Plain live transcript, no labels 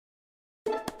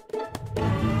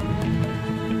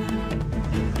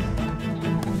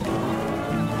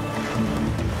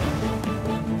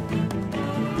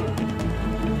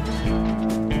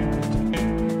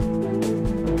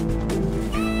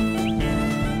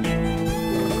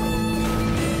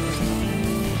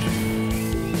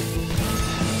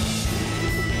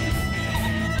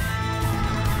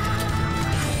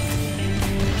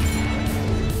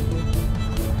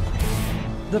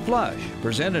the Flush,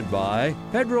 presented by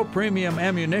Federal Premium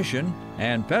Ammunition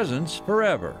and Pheasants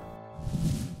Forever.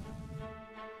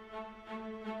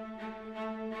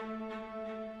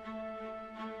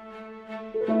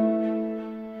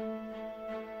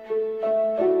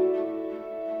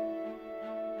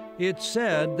 It's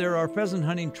said there are pheasant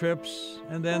hunting trips,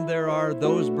 and then there are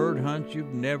those bird hunts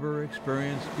you've never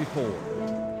experienced before.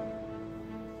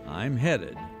 I'm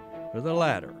headed for the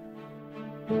latter.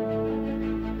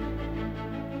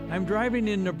 I'm driving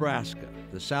in Nebraska,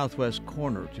 the southwest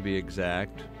corner to be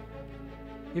exact.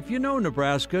 If you know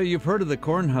Nebraska, you've heard of the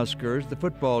Cornhuskers, the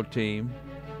football team.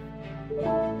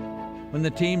 When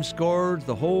the team scores,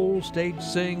 the whole state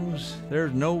sings,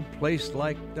 "There's no place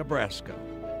like Nebraska."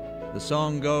 The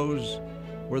song goes,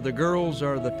 "Where the girls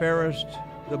are the fairest,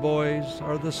 the boys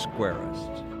are the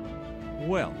squarest."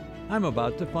 Well, I'm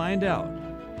about to find out.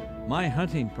 My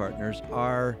hunting partners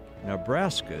are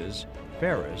Nebraska's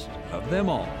fairest of them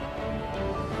all.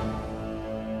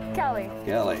 Kelly.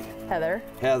 Kelly. Heather.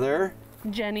 Heather.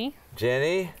 Jenny.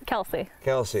 Jenny. Kelsey.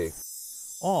 Kelsey.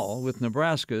 All with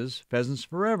Nebraska's Pheasants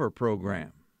Forever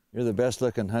program. You're the best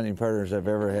looking hunting partners I've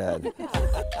ever had.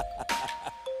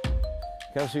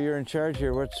 Kelsey, you're in charge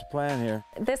here. What's the plan here?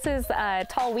 This is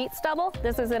tall wheat stubble.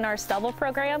 This is in our stubble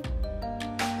program.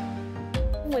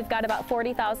 We've got about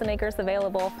 40,000 acres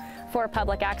available for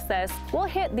public access. We'll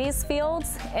hit these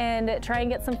fields and try and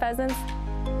get some pheasants.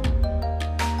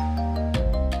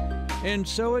 And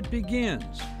so it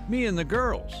begins. Me and the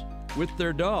girls, with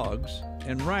their dogs,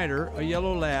 and Ryder, a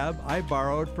yellow lab I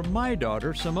borrowed from my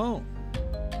daughter, Simone.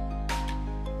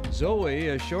 Zoe,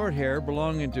 a short hair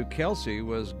belonging to Kelsey,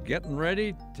 was getting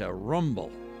ready to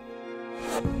rumble.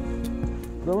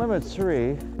 The limit's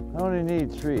 3. I only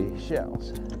need 3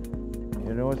 shells.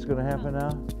 You know what's going to happen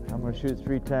now? I'm going to shoot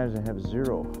 3 times and have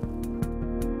 0.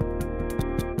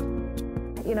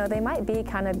 You know, they might be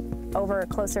kind of over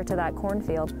closer to that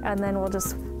cornfield, and then we'll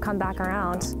just come back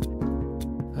around.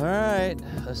 All right,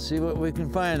 let's see what we can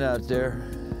find out there.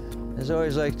 As I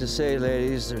always like to say,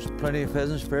 ladies, there's plenty of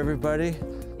pheasants for everybody,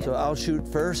 so I'll shoot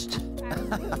first.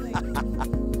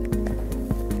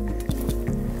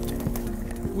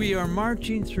 We are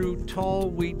marching through tall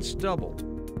wheat stubble.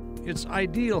 It's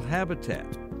ideal habitat,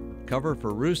 cover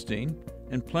for roosting,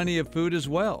 and plenty of food as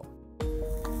well.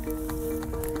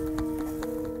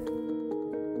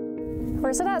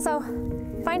 Where's it at, Zoe?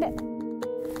 Find it.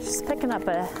 She's picking up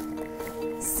a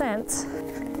scent.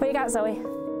 What you got, Zoe?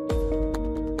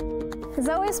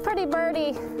 Zoe's pretty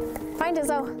birdie. Find it,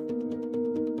 Zoe.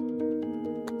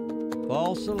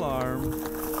 False alarm.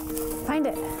 Find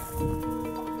it.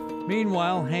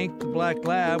 Meanwhile, Hank the black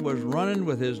lab was running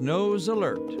with his nose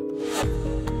alert.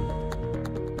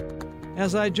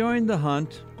 As I joined the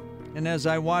hunt, and as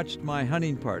I watched my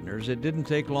hunting partners, it didn't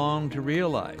take long to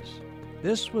realize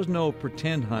this was no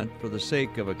pretend hunt for the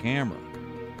sake of a camera.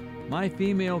 My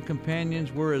female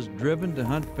companions were as driven to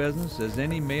hunt pheasants as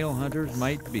any male hunters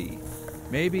might be,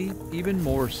 maybe even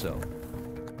more so.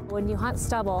 When you hunt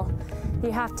stubble,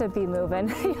 you have to be moving.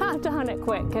 You have to hunt it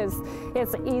quick because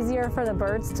it's easier for the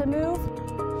birds to move.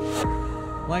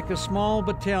 Like a small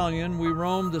battalion, we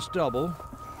roamed the stubble,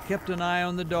 kept an eye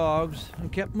on the dogs,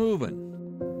 and kept moving,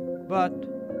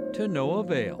 but to no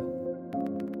avail.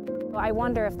 I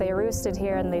wonder if they roosted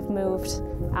here and they've moved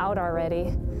out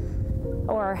already.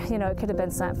 Or, you know, it could have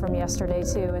been sent from yesterday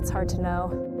too. It's hard to know.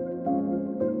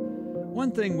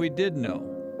 One thing we did know,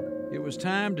 it was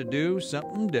time to do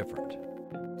something different.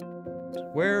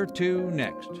 Where to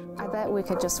next? I bet we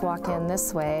could just walk in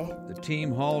this way. The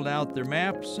team hauled out their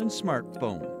maps and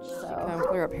smartphones. So. Come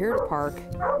clear up here to park,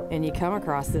 and you come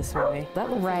across this way. That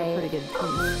looks like a pretty good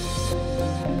piece.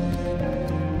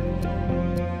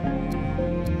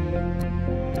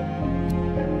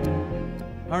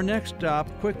 Our next stop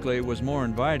quickly was more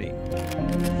inviting.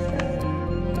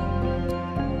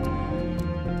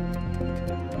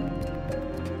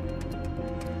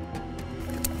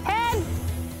 Hen!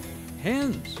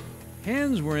 Hens!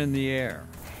 Hens were in the air.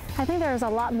 I think there's a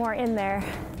lot more in there.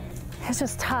 It's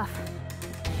just tough.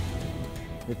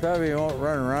 They probably won't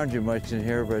run around you much in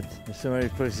here, but there's so many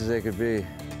places they could be.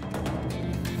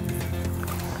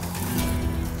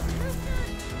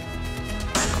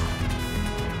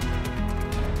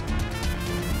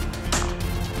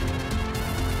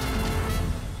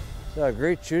 Saw a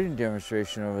great shooting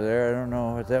demonstration over there. I don't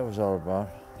know what that was all about.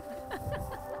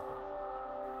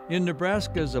 In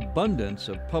Nebraska's abundance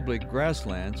of public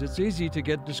grasslands, it's easy to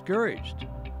get discouraged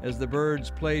as the birds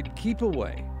played keep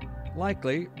away,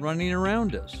 likely running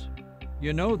around us.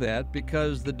 You know that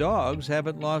because the dogs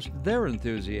haven't lost their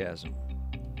enthusiasm.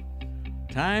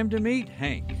 Time to meet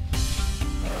Hank.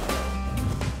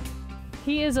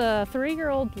 He is a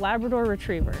 3-year-old Labrador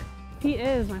Retriever. He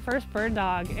is my first bird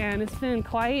dog, and it's been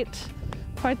quite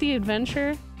the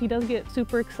adventure. He does get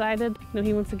super excited. You know,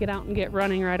 he wants to get out and get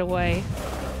running right away.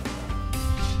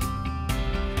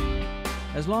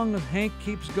 As long as Hank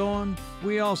keeps going,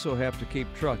 we also have to keep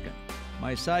trucking.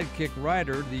 My sidekick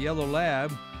Ryder, the yellow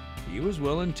lab, he was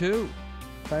willing too.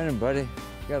 Find him, buddy. You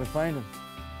gotta find him.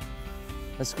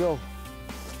 Let's go.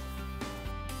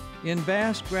 In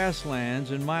vast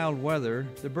grasslands and mild weather,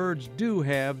 the birds do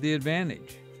have the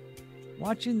advantage.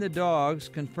 Watching the dogs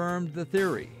confirmed the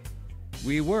theory.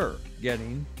 We were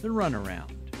getting the runaround.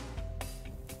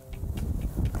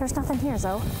 There's nothing here,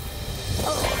 Zoe.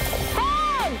 Oh,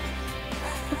 Hen!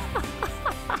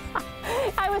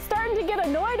 I was starting to get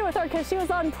annoyed with her because she was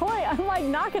on point. I'm like,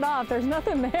 knock it off, there's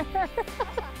nothing there.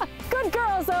 Good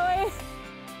girl, Zoe.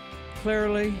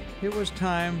 Clearly, it was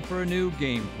time for a new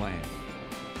game plan.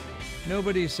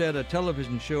 Nobody said a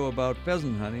television show about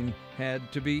pheasant hunting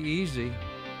had to be easy.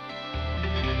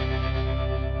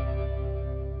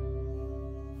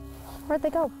 Where'd they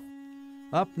go?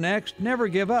 Up next, never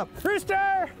give up.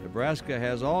 Rooster! Nebraska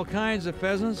has all kinds of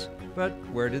pheasants, but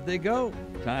where did they go?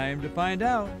 Time to find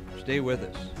out. Stay with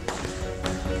us.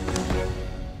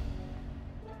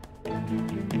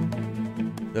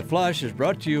 The Flush is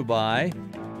brought to you by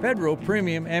Federal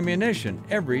Premium Ammunition.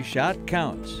 Every shot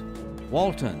counts.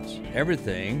 Walton's,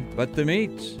 everything but the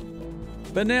meats.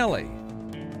 Benelli.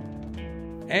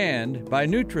 And by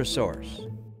Nutrisource.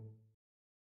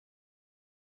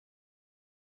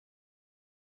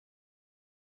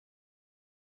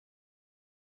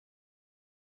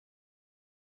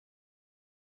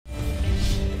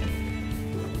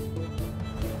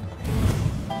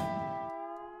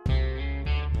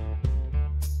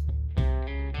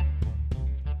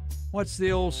 What's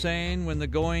the old saying, when the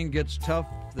going gets tough,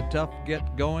 the tough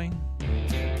get going?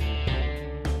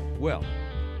 Well,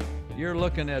 you're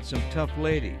looking at some tough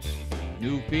ladies.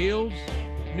 New fields,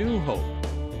 new hope.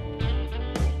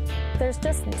 There's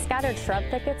just scattered shrub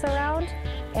thickets around,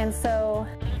 and so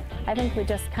I think we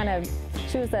just kind of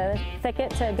choose a thicket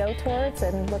to go towards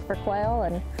and look for quail,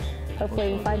 and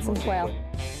hopefully find some quail.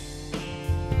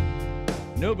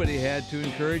 Nobody had to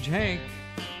encourage Hank.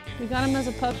 We got him as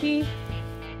a puppy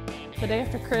the day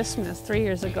after Christmas 3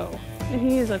 years ago. And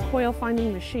he is a quail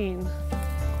finding machine.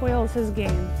 Quail is his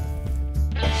game.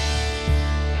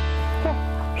 Here,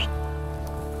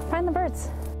 find the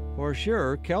birds. For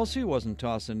sure, Kelsey wasn't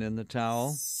tossing in the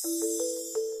towel.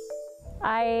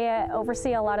 I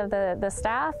oversee a lot of the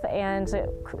staff and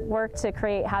work to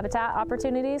create habitat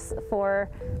opportunities for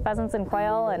pheasants and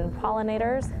quail and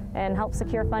pollinators, and help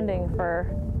secure funding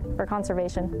for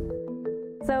conservation.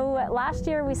 So last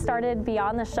year we started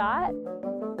Beyond the Shot.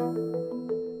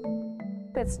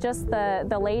 It's just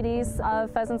the ladies of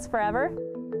Pheasants Forever.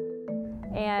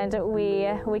 And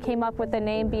we came up with the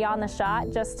name Beyond the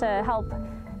Shot just to help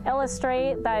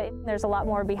illustrate that there's a lot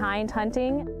more behind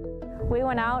hunting. We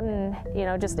went out and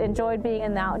just enjoyed being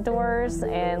in the outdoors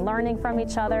and learning from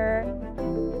each other.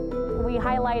 We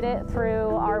highlight it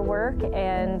through our work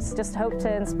and just hope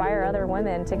to inspire other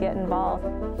women to get involved.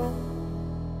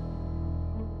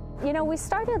 We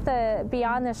started the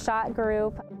Beyond the Shot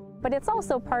group, but it's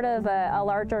also part of a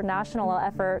larger national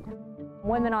effort,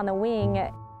 Women on the Wing.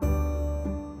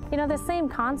 The same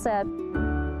concept.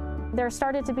 There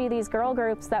started to be these girl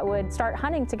groups that would start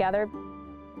hunting together.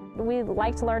 We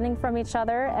liked learning from each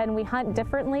other, and we hunt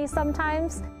differently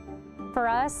sometimes. For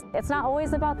us, it's not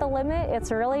always about the limit.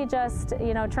 It's really just,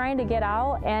 trying to get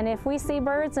out. And if we see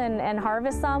birds and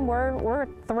harvest some, we're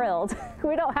thrilled.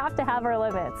 We don't have to have our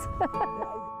limits.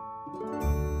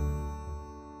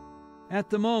 At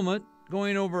the moment,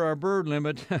 going over our bird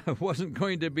limit wasn't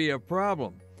going to be a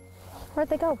problem. Where'd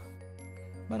they go?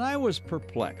 But I was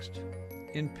perplexed.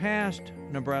 In past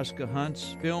Nebraska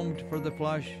hunts filmed for the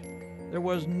Flush, there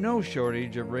was no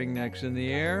shortage of ringnecks in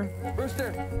the air.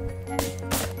 Rooster!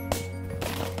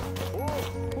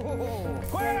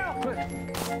 Quail!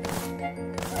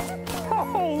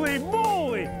 Holy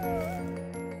moly!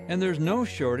 And there's no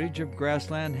shortage of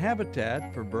grassland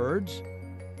habitat for birds.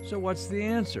 So what's the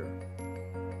answer?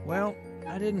 Well,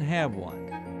 I didn't have one.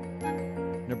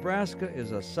 Nebraska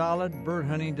is a solid bird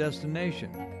hunting destination.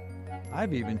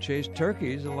 I've even chased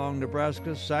turkeys along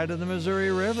Nebraska's side of the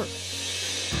Missouri River.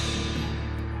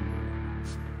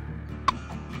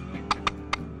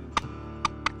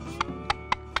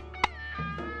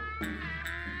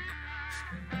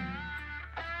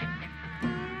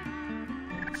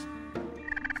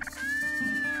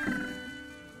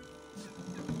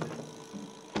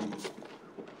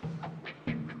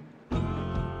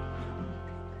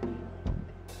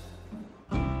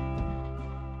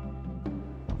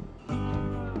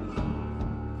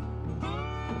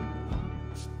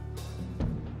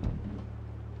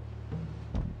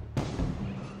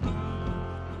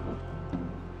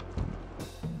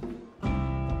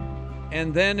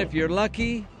 And then, if you're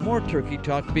lucky, more turkey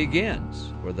talk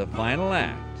begins for the final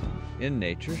act in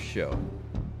Nature's show.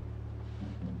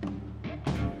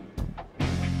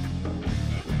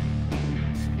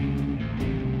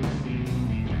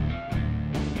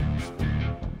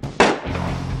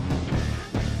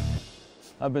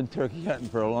 I've been turkey hunting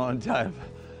for a long time.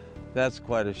 That's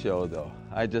quite a show, though.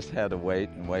 I just had to wait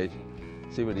and wait,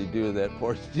 see what he'd do with that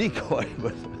poor decoy,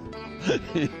 but I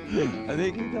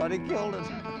think he thought he killed it.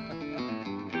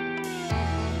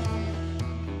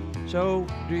 So,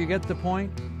 do you get the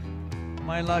point?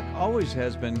 My luck always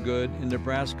has been good in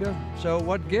Nebraska, so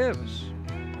what gives?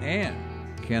 And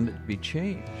can it be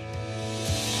changed?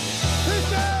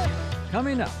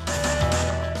 Coming up.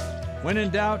 When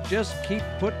in doubt, just keep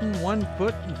putting one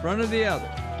foot in front of the other.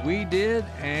 We did,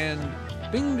 and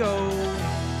bingo!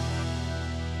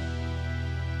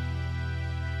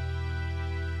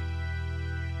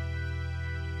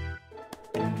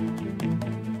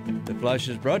 The Flush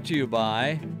is brought to you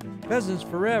by Pheasants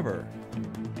Forever,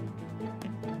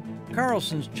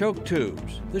 Carlson's Choke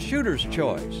Tubes, the Shooter's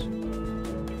Choice,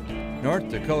 North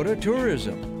Dakota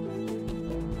Tourism,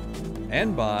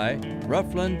 and by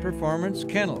Upland Performance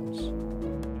Kennels.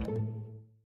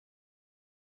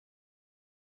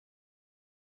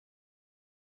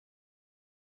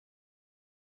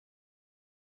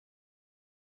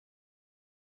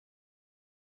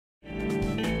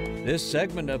 This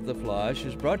segment of The Flush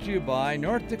is brought to you by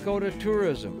North Dakota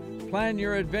Tourism. Plan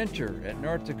your adventure at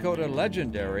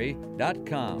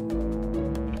NorthDakotaLegendary.com.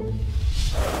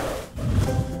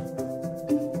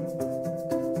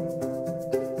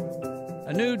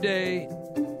 A new day,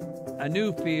 a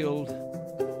new field,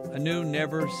 a new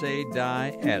never say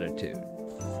die attitude.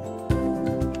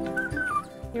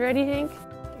 You ready, Hank?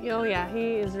 Oh yeah,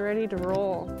 he is ready to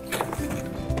roll.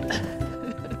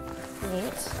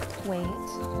 Wait.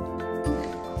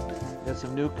 Got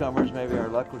some newcomers, maybe our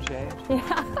luck will change?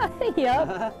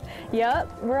 Yeah,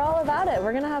 yep, we're all about it.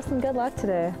 We're gonna have some good luck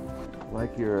today.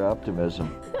 Like your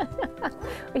optimism.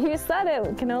 You said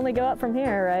it can only go up from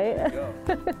here, right?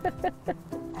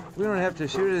 We don't have to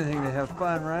shoot anything to have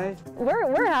fun, right?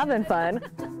 We're having fun.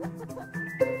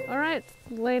 All right,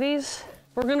 ladies,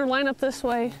 we're gonna line up this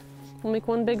way. We'll make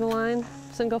one big line,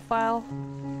 single file.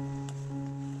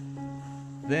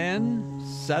 Then,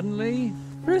 suddenly,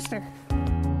 Rooster,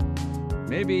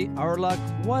 maybe our luck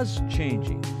was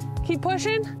changing. keep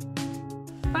pushing.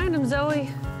 Find him, Zoe.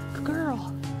 Good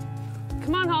girl.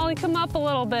 Come on, Holly, come up a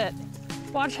little bit.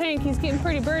 Watch Hank, he's getting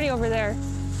pretty birdie over there.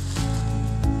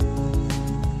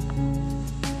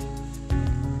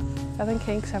 I think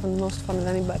Hank's having the most fun of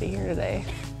anybody here today,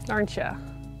 aren't ya?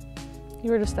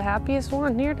 You were just the happiest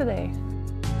one here today.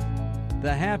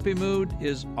 The happy mood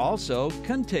is also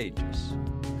contagious.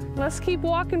 Let's keep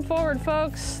walking forward,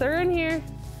 folks. They're in here.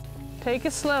 Take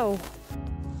it slow.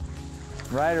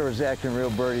 Ryder was acting real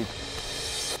birdie.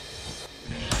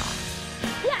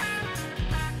 Yes!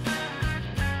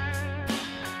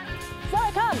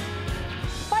 Zoe, come!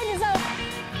 Find yourself!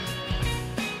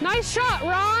 Nice shot,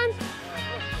 Ron!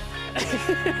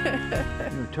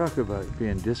 You talk about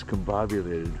being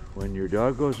discombobulated. When your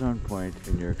dog goes on point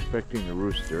and you're expecting a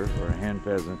rooster or a hen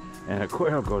pheasant and a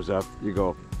quail goes up, you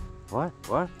go, what?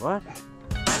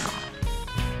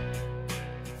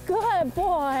 Good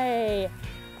boy!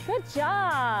 Good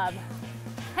job!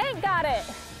 Hank got it!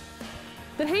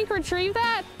 Did Hank retrieve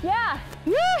that? Yeah!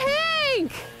 Yeah,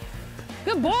 Hank!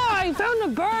 Good boy, found a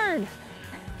bird.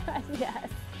 Yes.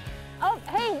 Oh,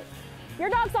 hey, your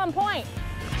dog's on point.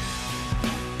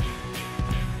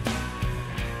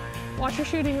 Watch your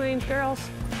shooting range, girls.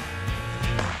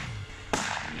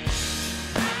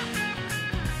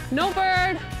 No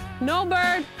bird, no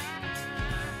bird.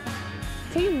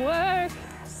 Teamwork.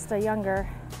 Just a younger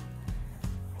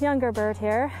bird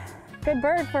here. Good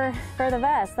bird for the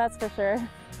vest, that's for sure.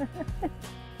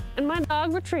 And my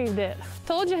dog retrieved it.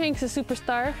 Told you Hank's a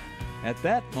superstar. At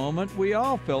that moment, we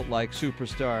all felt like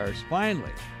superstars.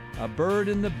 Finally, a bird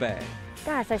in the bag.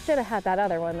 Gosh, I should have had that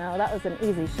other one though. That was an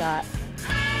easy shot.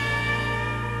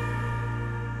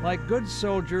 Like good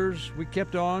soldiers, we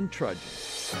kept on trudging.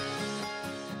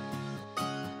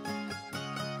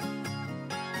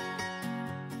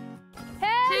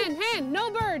 Hen, no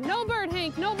bird,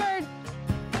 Hank, no bird.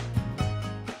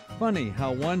 Funny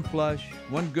how one flush,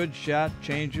 one good shot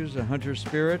changes a hunter's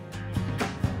spirit.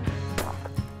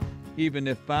 Even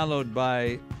if followed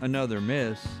by another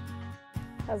miss.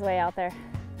 That was way out there.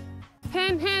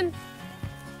 Hen.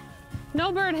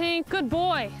 No bird, Hank, good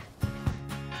boy.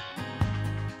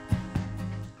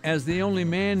 As the only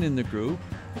man in the group,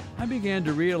 I began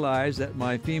to realize that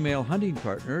my female hunting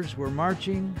partners were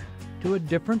marching to a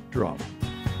different drum.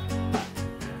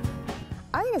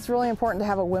 it's really important to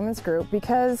have a women's group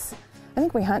because I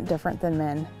think we hunt different than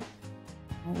men.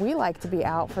 We like to be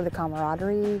out for the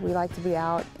camaraderie. We like to be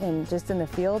out just in the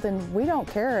field, and we don't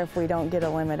care if we don't get a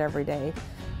limit every day.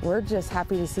 We're just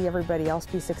happy to see everybody else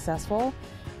be successful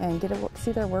and get to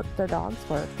see their dogs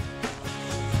work.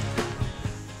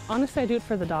 Honestly, I do it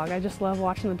for the dog. I just love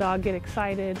watching the dog get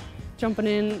excited, jumping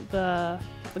in the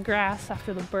grass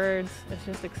after the birds. It's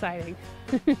just exciting.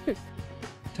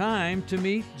 Time to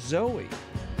meet Zoe.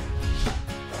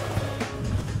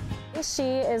 She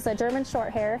is a German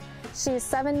Shorthair. She's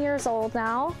 7 years old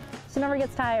now. She never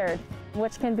gets tired,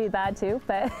 which can be bad too,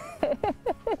 but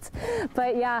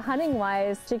but yeah, hunting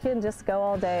wise, she can just go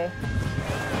all day.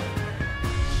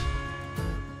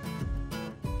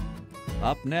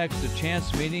 Up next, a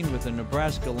chance meeting with a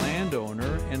Nebraska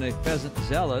landowner and a pheasant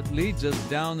zealot leads us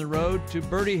down the road to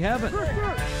birdie heaven.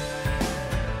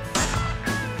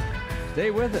 Stay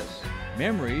with us.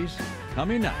 Memories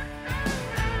coming up.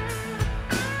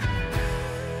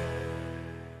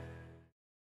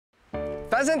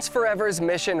 Pheasants Forever's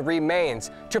mission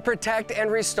remains to protect and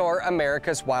restore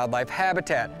America's wildlife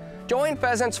habitat. Join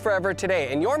Pheasants Forever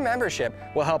today, and your membership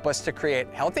will help us to create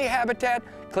healthy habitat,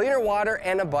 cleaner water,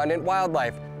 and abundant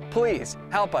wildlife. Please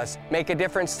help us make a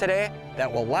difference today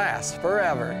that will last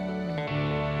forever.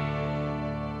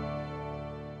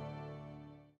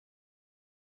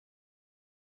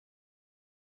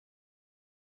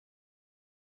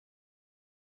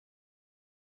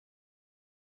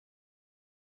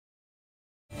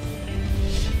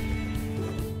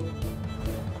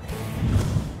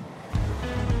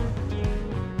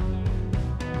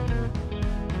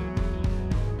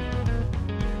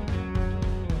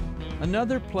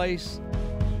 Another place,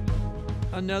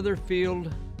 another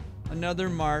field, another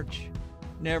march.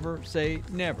 Never say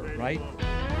never, right?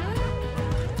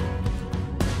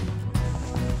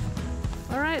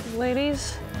 All right,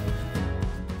 ladies.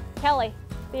 Kelly,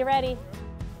 be ready.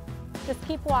 Just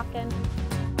keep walking.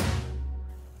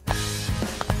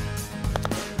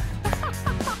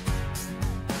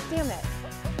 Damn it.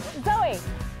 Zoe,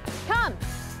 come.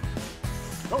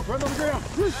 Oh, right on the ground.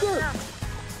 Rooster!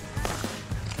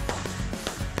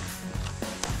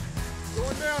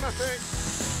 Going down, I think.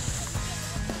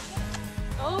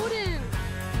 Odin.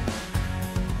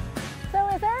 So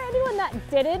is there anyone that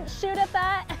didn't shoot at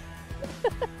that?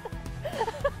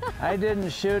 I didn't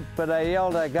shoot, but I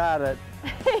yelled I got it.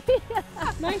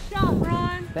 Nice shot,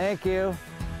 Ron. Thank you.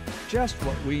 Just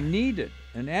what we needed,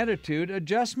 an attitude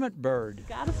adjustment bird.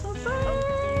 Got us a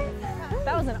bird.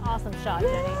 That was an awesome shot,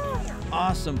 Jenny.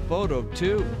 Awesome photo,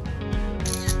 too.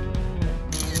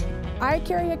 I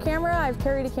carry a camera. I've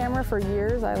carried a camera for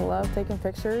years. I love taking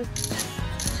pictures.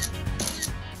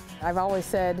 I've always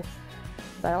said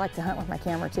that I like to hunt with my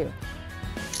camera too.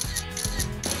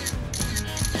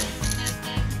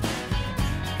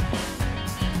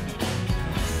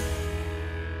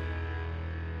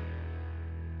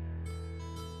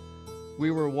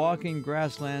 We were walking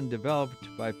grassland developed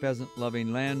by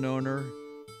pheasant-loving landowner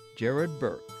Jared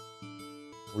Burke.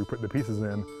 We put the pieces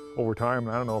in over time,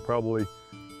 and I don't know, probably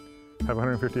have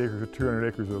 150 acres or 200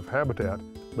 acres of habitat,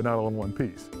 but not all in one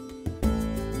piece.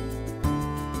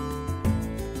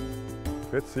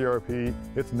 It's CRP,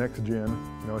 it's Next Gen.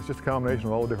 You know, it's just a combination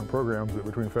of all the different programs that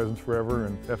between Pheasants Forever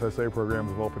and FSA programs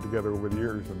have all put together over the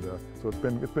years, and so it's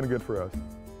been good for us.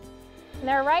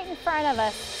 They're right in front of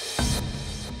us.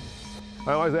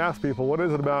 I always ask people, what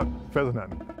is it about pheasant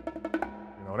hunting?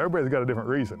 You know, and everybody's got a different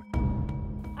reason.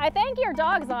 I think your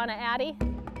dog's on it, Addie.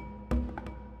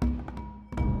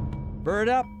 Bird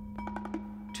up,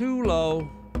 too low,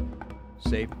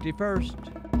 safety first.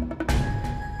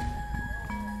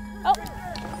 Oh.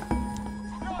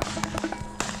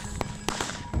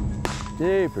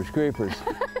 Jeepers creepers.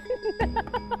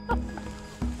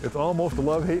 It's almost a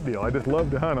love-hate deal. I just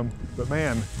love to hunt them, but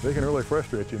man, they can really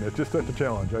frustrate you, and it's just such a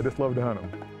challenge. I just love to hunt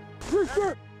them.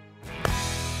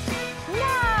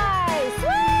 Nice! Woo!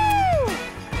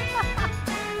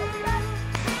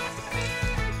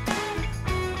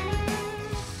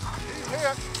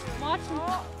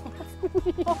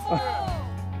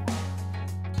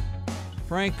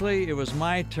 Frankly, it was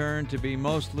my turn to be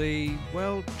mostly,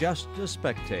 well, just a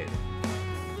spectator.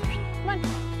 Come on.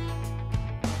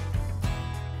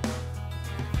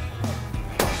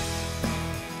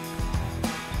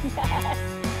 Yes.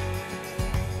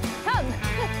 Come.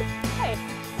 Hey.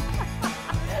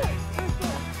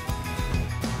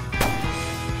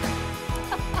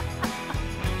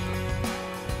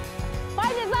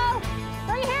 Bye, Giselle.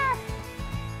 Right here.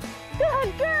 Good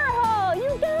girl. You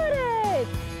got it.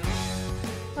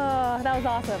 Oh, that was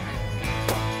awesome.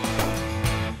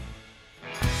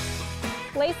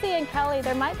 Lacey and Kelly,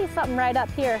 there might be something right up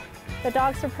here. The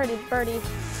dogs are pretty birdy.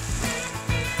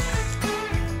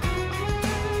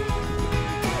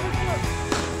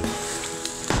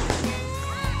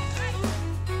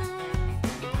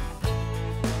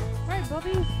 Right,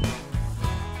 Bubby.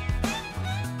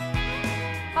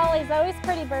 Holly's always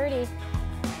pretty birdie.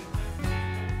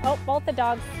 Oh, both the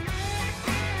dogs.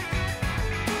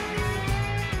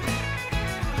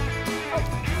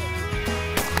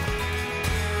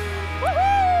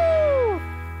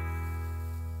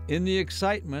 In the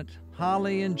excitement,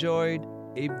 Holly enjoyed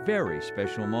a very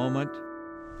special moment.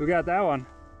 Who got that one?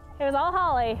 It was all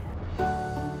Holly.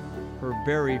 Her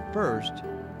very first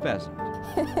pheasant.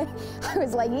 I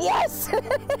was like, yes!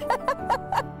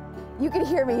 You could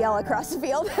hear me yell across the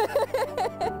field.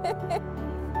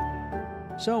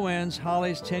 So ends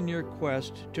Holly's 10-year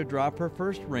quest to drop her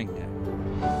first ringneck.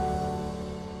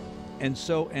 And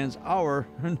so ends our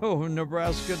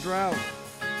Nebraska drought.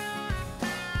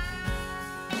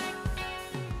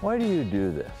 Why do you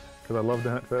do this? Because I love to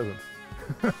hunt pheasants.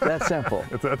 That simple.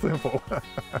 It's that simple.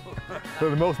 They're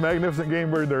the most magnificent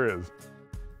game bird there is.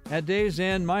 At day's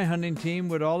end, my hunting team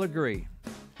would all agree,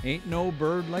 ain't no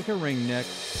bird like a ringneck.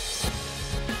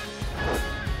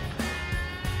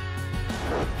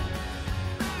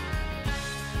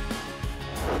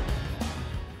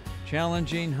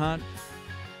 Challenging hunt,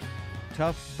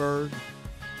 tough bird,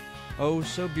 oh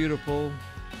so beautiful,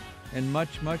 and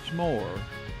much, much more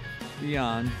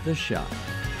beyond the shot.